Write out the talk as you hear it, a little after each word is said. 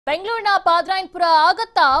ಬೆಂಗಳೂರಿನ ಪಾದರಾಯನಪುರ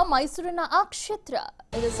ಆಗತ್ತಾ ಮೈಸೂರಿನ ಆ ಕ್ಷೇತ್ರ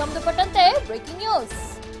ಇದು ಸಂಬಂಧಪಟ್ಟಂತೆ ಬ್ರೇಕಿಂಗ್ ನ್ಯೂಸ್.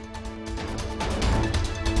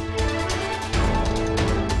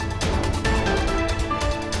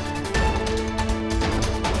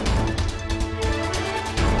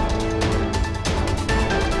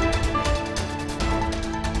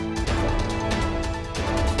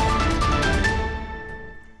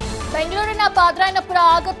 ಬೆಂಗಳೂರಿನ ಪಾದರಾಯನಪುರ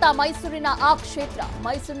ಆಗತ್ತಾ ಮೈಸೂರಿನ ಆ ಕ್ಷೇತ್ರ.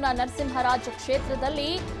 ಮೈಸೂರಿನ ನರಸಿಂಹರಾಜ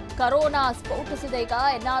ಕ್ಷೇತ್ರದಲ್ಲಿ ಕರೋನಾ ಸ್ಫೋಟಿಸಿದೆ. ಈಗ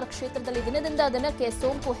ಎನ್ಆರ್ ಕ್ಷೇತ್ರದಲ್ಲಿ ದಿನದಿಂದ ದಿನಕ್ಕೆ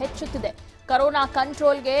ಸೋಂಕು ಹೆಚ್ಚುತ್ತಿದೆ. ಕರೋನಾ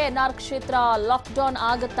ಕಂಟ್ರೋಲ್ಗೆ ಎನ್ಆರ್ ಕ್ಷೇತ್ರ ಲಾಕ್ಡೌನ್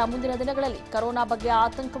ಆಗತ್ತಾ ಮುಂದಿನ ದಿನಗಳಲ್ಲಿ? ಕರೋನಾ ಬಗ್ಗೆ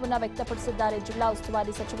ಆತಂಕವನ್ನ ವ್ಯಕ್ತಪಡಿಸಿದ್ದಾರೆ ಜಿಲ್ಲಾ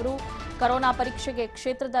ಉಸ್ತುವಾರಿ ಸಚಿವರು. ಕರೋನಾ ಪರೀಕ್ಷೆಗೆ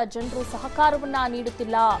ಕ್ಷೇತ್ರದ ಜನರು ಸಹಕಾರವನ್ನ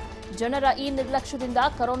ನೀಡುತ್ತಿಲ್ಲ. ಜನರ ಈ ನಿರ್ಲಕ್ಷ್ಯದಿಂದ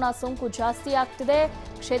ಕರೋನಾ ಸೋಂಕು ಜಾಸ್ತಿ ಆಗ್ತಿದೆ.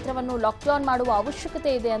 ಕ್ಷೇತ್ರವನ್ನು ಲಾಕ್ಡೌನ್ ಮಾಡುವ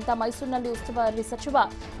ಅವಶ್ಯಕತೆ ಇದೆ ಅಂತ ಮೈಸೂರಿನಲ್ಲಿ ಉಸ್ತುವಾರಿ ಸಚಿವ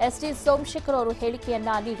ST ಸೋಮಶೇಖರ್ ಅವರು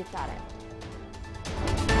ಹೇಳಿಕೆಯನ್ನ ನೀಡಿದ್ದಾರೆ.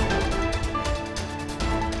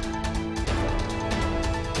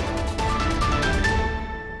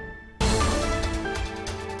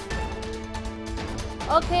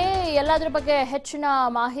 ಓಕೆ, ಎಲ್ಲದರ ಬಗ್ಗೆ ಹೆಚ್ಚಿನ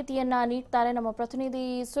ಮಾಹಿತಿಯನ್ನ ನೀಡ್ತಾರೆ ನಮ್ಮ ಪ್ರತಿನಿಧಿ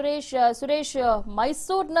ಸುರೇಶ್.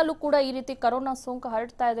 ಮೈಸೂರಿನಲ್ಲೂ ಕೂಡ ಈ ರೀತಿ ಕರೋನಾ ಸೋಂಕು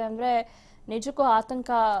ಹರಡ್ತಾ ಇದೆ ಅಂದ್ರೆ ನಿಜಕ್ಕೂ ಆತಂಕ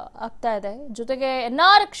ಆಗ್ತಾ ಇದೆ. ಜೊತೆಗೆ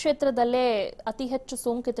ಎನ್ಆರ್ ಕ್ಷೇತ್ರದಲ್ಲೇ ಅತಿ ಹೆಚ್ಚು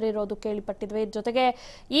ಸೋಂಕಿತರಿರೋದು ಕೇಳಿಪಟ್ಟಿದ್ವಿ. ಜೊತೆಗೆ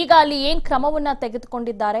ಈಗ ಅಲ್ಲಿ ಏನ್ ಕ್ರಮವನ್ನ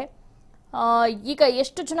ತೆಗೆದುಕೊಂಡಿದ್ದಾರೆ? ಈಗ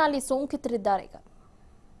ಎಷ್ಟು ಜನ ಅಲ್ಲಿ ಸೋಂಕಿತರಿದ್ದಾರೆ? ಈಗ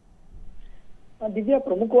ದಿವ್ಯಾ,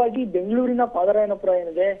 ಪ್ರಮುಖವಾಗಿ ಬೆಂಗಳೂರಿನ ಪಾದರಾಯನಪುರ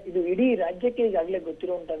ಏನಿದೆ ಇದು ಇಡೀ ರಾಜ್ಯಕ್ಕೆ ಈಗಾಗಲೇ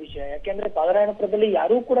ಗೊತ್ತಿರುವಂತಹ ವಿಷಯ. ಯಾಕೆಂದ್ರೆ ಪಾದರಾಯನಪುರದಲ್ಲಿ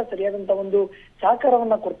ಯಾರೂ ಕೂಡ ಸರಿಯಾದಂತ ಒಂದು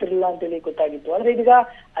ಸಹಕಾರವನ್ನ ಕೊಡ್ತಿರ್ಲಿಲ್ಲ ಅಂತ ಹೇಳಿ ಗೊತ್ತಾಗಿತ್ತು. ಆದ್ರೆ ಇದೀಗ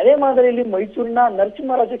ಅದೇ ಮಾದರಿಯಲ್ಲಿ ಮೈಸೂರಿನ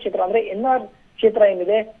ನರಸಿಂಹರಾಜ ಕ್ಷೇತ್ರ ಅಂದ್ರೆ ಎನ್ಆರ್ ಕ್ಷೇತ್ರ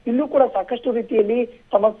ಏನಿದೆ ಇಲ್ಲೂ ಕೂಡ ಸಾಕಷ್ಟು ರೀತಿಯಲ್ಲಿ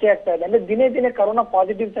ಸಮಸ್ಯೆ ಆಗ್ತಾ ಇದೆ. ಅಂದ್ರೆ ದಿನೇ ದಿನೇ ಕರೋನಾ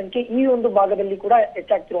ಪಾಸಿಟಿವ್ ಸಂಖ್ಯೆ ಈ ಒಂದು ಭಾಗದಲ್ಲಿ ಕೂಡ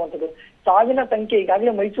ಹೆಚ್ಚಾಗ್ತಿರುವಂತದ್ದು. ಸಾವಿನ ಸಂಖ್ಯೆ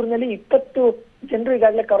ಈಗಾಗಲೇ ಮೈಸೂರಿನಲ್ಲಿ 20 ಜನರು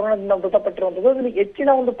ಈಗಾಗಲೇ ಕರೋನಾದಿಂದ ಮೃತಪಟ್ಟಿರುವಂತದ್ದು. ಅದರಲ್ಲಿ ಹೆಚ್ಚಿನ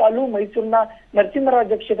ಒಂದು ಪಾಲು ಮೈಸೂರಿನ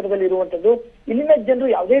ನರಸಿಂಹರಾಜ ಕ್ಷೇತ್ರದಲ್ಲಿ ಇರುವಂತದ್ದು. ಇಲ್ಲಿನ ಜನರು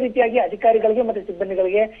ಯಾವುದೇ ರೀತಿಯಾಗಿ ಅಧಿಕಾರಿಗಳಿಗೆ ಮತ್ತೆ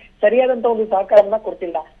ಸಿಬ್ಬಂದಿಗಳಿಗೆ ಸರಿಯಾದಂತ ಒಂದು ಸಹಕಾರವನ್ನ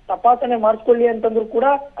ಕೊಡ್ತಿಲ್ಲ. ತಪಾಸಣೆ ಮಾಡಿಸ್ಕೊಳ್ಳಿ ಅಂತಂದ್ರು ಕೂಡ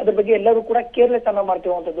ಅದ್ರ ಬಗ್ಗೆ ಎಲ್ಲರೂ ಕೂಡ ಕೇರ್ಲೆಸ್ ಅನ್ನ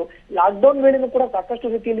ಮಾಡ್ತಿರುವಂತದ್ದು. ಲಾಕ್ಡೌನ್ ವೇಳೆನೂ ಕೂಡ ಸಾಕಷ್ಟು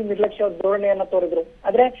ರೀತಿಯಲ್ಲಿ ನಿರ್ಲಕ್ಷ್ಯ ಧೋರಣೆಯನ್ನ ತೋರಿದ್ರು.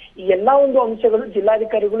 ಆದ್ರೆ ಈ ಎಲ್ಲಾ ಒಂದು ಅಂಶಗಳು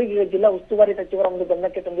ಜಿಲ್ಲಾಧಿಕಾರಿಗಳು ಈಗ ಜಿಲ್ಲಾ ಉಸ್ತುವಾರಿ ಸಚಿವರ ಒಂದು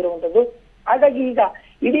ಗಮನಕ್ಕೆ ತಂದಿರುವಂತದ್ದು. ಹಾಗಾಗಿ ಈಗ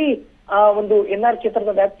ಇಡೀ ಒಂದು ಎನ್ಆರ್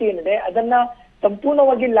ಕ್ಷೇತ್ರದ ವ್ಯಾಪ್ತಿ ಏನಿದೆ ಅದನ್ನ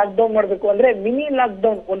ಸಂಪೂರ್ಣವಾಗಿ ಲಾಕ್ಡೌನ್ ಮಾಡಬೇಕು. ಅಂದ್ರೆ ಮಿನಿ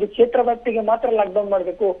ಲಾಕ್ಡೌನ್, ಒಂದು ಕ್ಷೇತ್ರ ವ್ಯಾಪ್ತಿಗೆ ಮಾತ್ರ ಲಾಕ್ಡೌನ್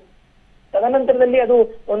ಮಾಡಬೇಕು. ತದನಂತರದಲ್ಲಿ ಅದು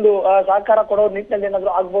ಒಂದು ಸಹಕಾರ ಕೊಡೋ ನಿಟ್ಟಿನಲ್ಲಿ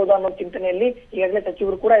ಏನಾದ್ರು ಆಗ್ಬಹುದಾ ಅನ್ನೋ ಚಿಂತನೆಯಲ್ಲಿ ಈಗಾಗಲೇ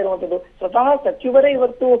ಸಚಿವರು ಕೂಡ ಇರುವಂತದ್ದು. ಸ್ವತಃ ಸಚಿವರೇ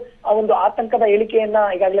ಇವತ್ತು ಆ ಒಂದು ಆತಂಕದ ಹೇಳಿಕೆಯನ್ನ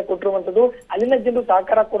ಈಗಾಗಲೇ ಕೊಟ್ಟಿರುವಂತದ್ದು. ಅಲ್ಲಿನ ಜನರು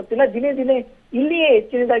ಸಹಕಾರ ಕೊಡ್ತಿಲ್ಲ. ದಿನೇ ದಿನೇ ಇಲ್ಲಿಯೇ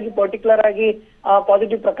ಹೆಚ್ಚಿನದಾಗಿ ಪರ್ಟಿಕ್ಯುಲರ್ ಆಗಿ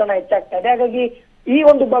ಪಾಸಿಟಿವ್ ಪ್ರಕರಣ ಹೆಚ್ಚಾಗ್ತಾ ಇದೆ. ಹಾಗಾಗಿ ಈ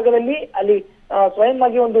ಒಂದು ಭಾಗದಲ್ಲಿ ಅಲ್ಲಿ ಸ್ವಯಂ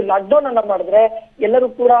ಆಗಿ ಒಂದು ಲಾಕ್ಡೌನ್ ಅನ್ನ ಮಾಡಿದ್ರೆ ಎಲ್ಲರೂ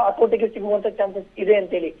ಕೂಡ ಹತೋಟಿಗೆ ಸಿಗುವಂತ ಚಾನ್ಸಸ್ ಇದೆ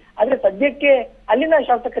ಅಂತೇಳಿ. ಆದ್ರೆ ಸದ್ಯಕ್ಕೆ ಅಲ್ಲಿನ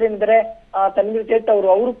ಶಾಸಕರೇನಿದ್ದಾರೆ ತನ್ವೀರ್ ಸೇಠ್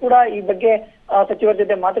ಅವರು ಕೂಡ ಈ ಬಗ್ಗೆ ಸಚಿವರ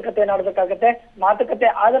ಜೊತೆ ಮಾತುಕತೆ ಆಡಬೇಕಾಗತ್ತೆ. ಮಾತುಕತೆ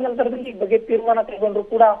ಆದ ನಂತರದಲ್ಲಿ ಈ ಬಗ್ಗೆ ತೀರ್ಮಾನ ಕೈಗೊಂಡ್ರು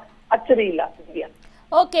ಕೂಡ ಅಚ್ಚರಿ ಇಲ್ಲ.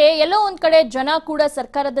 ಓಕೆ, ಎಲ್ಲೋ ಒಂದ್ ಕಡೆ ಜನ ಕೂಡ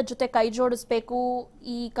ಸರ್ಕಾರದ ಜೊತೆ ಕೈ ಜೋಡಿಸ್ಬೇಕು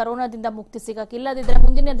ಈ ಕರೋನಾದಿಂದ ಮುಕ್ತಿ ಸಿಗಕ್ಕೆ. ಇಲ್ಲದಿದ್ರೆ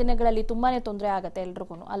ಮುಂದಿನ ದಿನಗಳಲ್ಲಿ ತುಂಬಾನೇ ತೊಂದರೆ ಆಗತ್ತೆ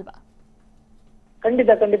ಎಲ್ರಿಗೂ, ಅಲ್ವಾ?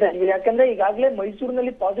 ಖಂಡಿತ. ಯಾಕಂದ್ರೆ ಈಗಾಗಲೇ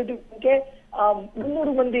ಮೈಸೂರಿನಲ್ಲಿ ಪಾಸಿಟಿವ್ ಸಂಖ್ಯೆ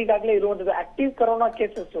 300 ಮಂದಿ ಈಗಾಗಲೇ ಇರುವಂತದ್ದು. ಆಕ್ಟಿವ್ ಕರೋನಾ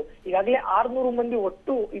ಕೇಸಸ್ ಈಗಾಗಲೇ 600 ಮಂದಿ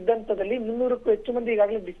ಒಟ್ಟು ಇದ್ದಂತದಲ್ಲಿ 300ಕ್ಕೂ ಹೆಚ್ಚು ಮಂದಿ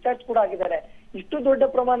ಈಗಾಗಲೇ ಡಿಸ್ಚಾರ್ಜ್ ಕೂಡ ಆಗಿದ್ದಾರೆ. ಇಷ್ಟು ದೊಡ್ಡ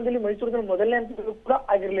ಪ್ರಮಾಣದಲ್ಲಿ ಮೈಸೂರಿನಲ್ಲಿ ಮೊದಲನೇ ಹಂತದಲ್ಲೂ ಕೂಡ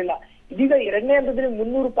ಆಗಿರ್ಲಿಲ್ಲ. ಇದೀಗ ಎರಡನೇ ಹಂತದಲ್ಲಿ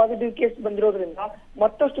 300 ಪಾಸಿಟಿವ್ ಕೇಸ್ ಬಂದಿರೋದ್ರಿಂದ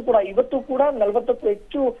ಮತ್ತಷ್ಟು ಕೂಡ ಇವತ್ತು ಕೂಡ 40ಕ್ಕೂ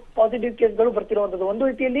ಹೆಚ್ಚು ಪಾಸಿಟಿವ್ ಕೇಸ್ಗಳು ಬರ್ತಿರುವಂತದ್ದು. ಒಂದು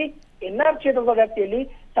ರೀತಿಯಲ್ಲಿ ಎನ್ಆರ್ ಕ್ಷೇತ್ರದ ವ್ಯಾಪ್ತಿಯಲ್ಲಿ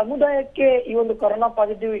ಸಮುದಾಯಕ್ಕೆ ಈ ಒಂದು ಕೊರೋನಾ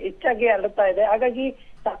ಪಾಸಿಟಿವ್ ಹೆಚ್ಚಾಗಿ ಹರಡ್ತಾ ಇದೆ. ಹಾಗಾಗಿ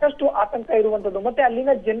ಸಾಕಷ್ಟು ಆತಂಕ ಇರುವಂತದ್ದು. ಮತ್ತೆ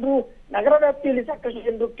ಅಲ್ಲಿನ ಜನರು ನಗರ ವ್ಯಾಪ್ತಿಯಲ್ಲಿ ಸಾಕಷ್ಟು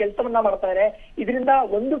ಜನರು ಕೆಲಸವನ್ನ ಮಾಡ್ತಾರೆ. ಇದರಿಂದ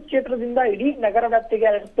ಒಂದು ಕ್ಷೇತ್ರದಿಂದ ಇಡೀ ನಗರ ವ್ಯಾಪ್ತಿಗೆ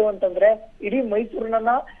ಹರಡ್ತು ಅಂತಂದ್ರೆ ಇಡೀ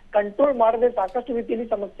ಮೈಸೂರನ್ನ ಕಂಟ್ರೋಲ್ ಮಾಡದೆ ಸಾಕಷ್ಟು ರೀತಿಯಲ್ಲಿ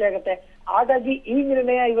ಸಮಸ್ಯೆ ಆಗುತ್ತೆ. ಹಾಗಾಗಿ ಈ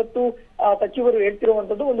ನಿರ್ಣಯ ಇವತ್ತು ಸಚಿವರು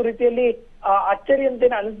ಹೇಳ್ತಿರುವಂತದ್ದು ಒಂದು ರೀತಿಯಲ್ಲಿ ಅಚ್ಚರಿ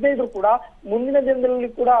ಅಂತೇನು ಅನಿಸದೇ ಇದ್ರು ಕೂಡ ಮುಂದಿನ ದಿನದಲ್ಲಿ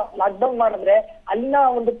ಕೂಡ ಲಾಕ್ಡೌನ್ ಮಾಡಿದ್ರೆ ಅಲ್ಲಿನ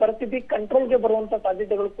ಒಂದು ಪರಿಸ್ಥಿತಿ ಕಂಟ್ರೋಲ್ಗೆ ಬರುವಂತ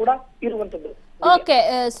ಸಾಧ್ಯತೆಗಳು ಕೂಡ ಇರುವಂತದ್ದು. ಓಕೆ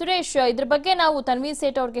ಸುರೇಶ್, ಇದ್ರ ಬಗ್ಗೆ ನಾವು ತನ್ವೀರ್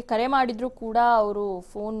ಸೇಠ್ ಅವ್ರಿಗೆ ಕರೆ ಮಾಡಿದ್ರು ಕೂಡ ಅವರು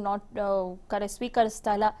ಫೋನ್ ಕರೆ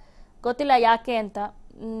ಸ್ವೀಕರಿಸ್ತಾ ಇಲ್ಲ. ಗೊತ್ತಿಲ್ಲ ಯಾಕೆ ಅಂತ.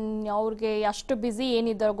 ಅವ್ರಿಗೆ ಅಷ್ಟು ಬ್ಯುಸಿ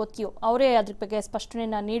ಏನಿದ್ದಾರೋ ಗೊತ್ತಿಯೋ ಅವರೇ ಅದ್ರ ಬಗ್ಗೆ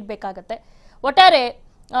ಸ್ಪಷ್ಟನೆಯನ್ನ ನೀಡಬೇಕಾಗತ್ತೆ. ಒಟ್ಟಾರೆ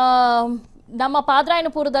ನಮ್ಮ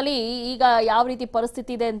ಪಾದರಾಯನಪುರದಲ್ಲಿ ಈಗ ಯಾವ ರೀತಿ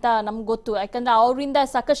ಪರಿಸ್ಥಿತಿ ಇದೆ ಅಂತ ನಮ್ಗೆ ಗೊತ್ತು. ಯಾಕಂದ್ರೆ ಅವರಿಂದ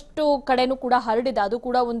ಸಾಕಷ್ಟು ಕಡೆನೂ ಕೂಡ ಹರಡಿದೆ. ಅದು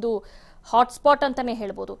ಕೂಡ ಒಂದು ಹಾಟ್ಸ್ಪಾಟ್ ಅಂತಾನೆ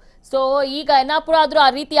ಹೇಳ್ಬೋದು. ಸೊ ಈಗ ಎನ್ನಾಪುರ ಆದ್ರೂ ಆ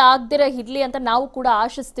ರೀತಿ ಆಗದಿರ ಇರ್ಲಿ ಅಂತ ನಾವು ಕೂಡ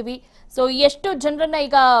ಆಶಿಸ್ತೀವಿ. ಸೊ ಎಷ್ಟು ಜನರನ್ನ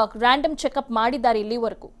ಈಗ ರ್ಯಾಂಡಮ್ ಚೆಕ್ಅಪ್ ಮಾಡಿದ್ದಾರೆ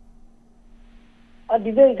ಇಲ್ಲಿವರೆಗೂ?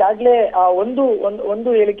 ಅದಿದೆ. ಈಗಾಗಲೇ ಒಂದು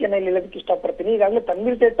ಹೇಳಿಕೆಯನ್ನ ಇಲ್ಲಿ ಹೇಳೋದಕ್ಕೆ ಇಷ್ಟಪಡ್ತೀನಿ. ಈಗಾಗಲೇ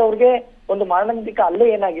ತನ್ವೀರ್ ಸೇಠ್ ಅವ್ರಿಗೆ ಒಂದು ಮಾರಣಾಂತಿಕ ಹಲ್ಲೆ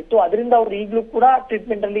ಏನಾಗಿತ್ತು, ಅದರಿಂದ ಅವ್ರು ಈಗಲೂ ಕೂಡ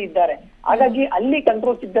ಟ್ರೀಟ್ಮೆಂಟ್ ಅಲ್ಲಿ ಇದ್ದಾರೆ. ಹಾಗಾಗಿ ಅಲ್ಲಿ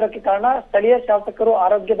ಕಂಟ್ರೋಲ್ ಸಿಗದಿರೋಕ್ಕೆ ಕಾರಣ ಸ್ಥಳೀಯ ಶಾಸಕರು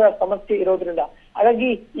ಆರೋಗ್ಯದ ಸಮಸ್ಯೆ ಇರೋದ್ರಿಂದ. ಹಾಗಾಗಿ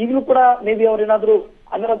ಈಗಲೂ ಕೂಡ ಮೇ ಬಿ ಅವ್ರೇನಾದ್ರೂ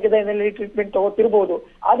ಅನಾರೋಗ್ಯದ ಹಿನ್ನೆಲೆಯಲ್ಲಿ ಟ್ರೀಟ್ಮೆಂಟ್ ತಗೋತಿರ್ಬೋದು.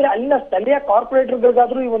 ಆದ್ರೆ ಅಲ್ಲಿನ ಸ್ಥಳೀಯ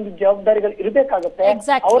ಕಾರ್ಪೊರೇಟರ್ಗಳಿಗಾದ್ರೂ ಈ ಒಂದು ಜವಾಬ್ದಾರಿಗಳು ಇರ್ಬೇಕಾಗತ್ತೆ.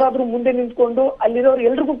 ಅವರಾದ್ರೂ ಮುಂದೆ ನಿಂತ್ಕೊಂಡು ಅಲ್ಲಿರೋರು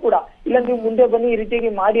ಎಲ್ರಿಗೂ ಕೂಡ ಇಲ್ಲ ನೀವು ಮುಂದೆ ಬನ್ನಿ ಈ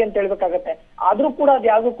ರೀತಿಯಾಗಿ ಮಾಡಿ ಅಂತ ಹೇಳ್ಬೇಕಾಗತ್ತೆ. ಆದ್ರೂ ಕೂಡ ಅದು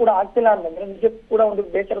ಯಾವ್ದು ಕೂಡ ಆಗ್ತಿಲ್ಲ ಅಂತಂದ್ರೆ ನಿಜಕ್ಕೂ ಕೂಡ ಒಂದು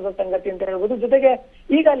ಬೇಸರದ ಸಂಗತಿ ಅಂತ ಹೇಳ್ಬೋದು. ಜೊತೆಗೆ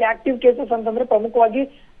ಈಗ ಅಲ್ಲಿ ಆಕ್ಟಿವ್ ಕೇಸಸ್ ಅಂತಂದ್ರೆ ಪ್ರಮುಖವಾಗಿ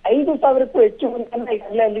 5,000ಕ್ಕೂ ಹೆಚ್ಚು ಮಂದಿಯನ್ನ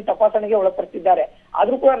ಈಗಾಗಲೇ ಅಲ್ಲಿ ತಪಾಸಣೆಗೆ ಒಳಪಡಿಸಿದ್ದಾರೆ.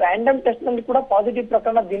 ಆದ್ರೂ ಕೂಡ ರ್ಯಾಂಡಮ್ ಟೆಸ್ಟ್ ನಲ್ಲಿ ಕೂಡ ಪಾಸಿಟಿವ್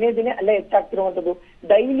ಪ್ರಕರಣ ದಿನೇ ದಿನೇ ಅಲ್ಲೇ ಹೆಚ್ಚಾಗ್ತಿರುವಂತದ್ದು.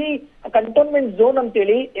 ಡೈಲಿ ಕಂಟೋನ್ಮೆಂಟ್ ಝೋನ್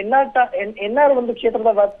ಅಂತೇಳಿ ಎನ್ಆರ್ ಒಂದು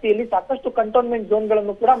ಕ್ಷೇತ್ರದ ವ್ಯಾಪ್ತಿಯಲ್ಲಿ ಸಾಕಷ್ಟು ಕಂಟೋನ್ಮೆಂಟ್ ಝೋನ್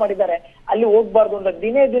ಗಳನ್ನು ಕೂಡ ಮಾಡಿದ್ದಾರೆ. ಅಲ್ಲಿ ಹೋಗ್ಬಾರ್ದು ಅಂತ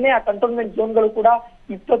ದಿನೇ ದಿನೇ ಆ ಕಂಟೋನ್ಮೆಂಟ್ ಝೋನ್ ಗಳು ಕೂಡ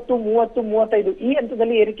 20, 30, 35 ಈ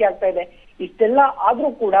ಹಂತದಲ್ಲಿ ಏರಿಕೆ ಆಗ್ತಾ ಇದೆ. ಇಷ್ಟೆಲ್ಲ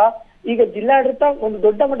ಆದ್ರೂ ಕೂಡ ಈಗ ಜಿಲ್ಲಾಡಳಿತ ಒಂದು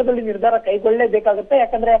ದೊಡ್ಡ ಮಟ್ಟದಲ್ಲಿ ನಿರ್ಧಾರ ಕೈಗೊಳ್ಳಲೇಬೇಕಾಗುತ್ತೆ.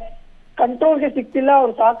 ಯಾಕಂದ್ರೆ ಕಂಟ್ರೋಲ್ಗೆ ಸಿಗ್ತಿಲ್ಲ,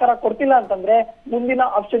 ಅವ್ರು ಸಹಕಾರ ಕೊಡ್ತಿಲ್ಲ ಅಂತಂದ್ರೆ ಮುಂದಿನ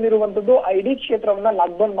ಆಪ್ಷನ್ ಇರುವಂತದ್ದು ಇಡೀ ಕ್ಷೇತ್ರವನ್ನ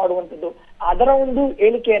ಲಾಕ್ಡೌನ್ ಮಾಡುವಂತದ್ದು. ಅದರ ಒಂದು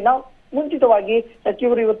ಹೇಳಿಕೆಯನ್ನ ಮುಂಚಿತವಾಗಿ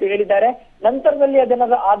ಸಚಿವರು ಇವತ್ತು ಹೇಳಿದ್ದಾರೆ. ನಂತರದಲ್ಲಿ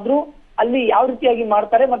ಅದನ್ನ ಆದ್ರೂ ಅಲ್ಲಿ ಯಾವ ರೀತಿಯಾಗಿ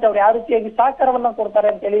ಮಾಡ್ತಾರೆ ಮತ್ತೆ ಅವ್ರು ಯಾವ ರೀತಿಯಾಗಿ ಸಹಕಾರವನ್ನ ಕೊಡ್ತಾರೆ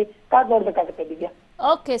ಅಂತ ಹೇಳಿ ಕಾದ್ ನೋಡ್ಬೇಕಾಗುತ್ತೆ ದಿವ್ಯಾ.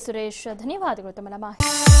 ಓಕೆ ಸುರೇಶ್, ಧನ್ಯವಾದಗಳು ತಮ್ಮ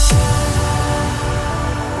ಮಾಹಿತಿ.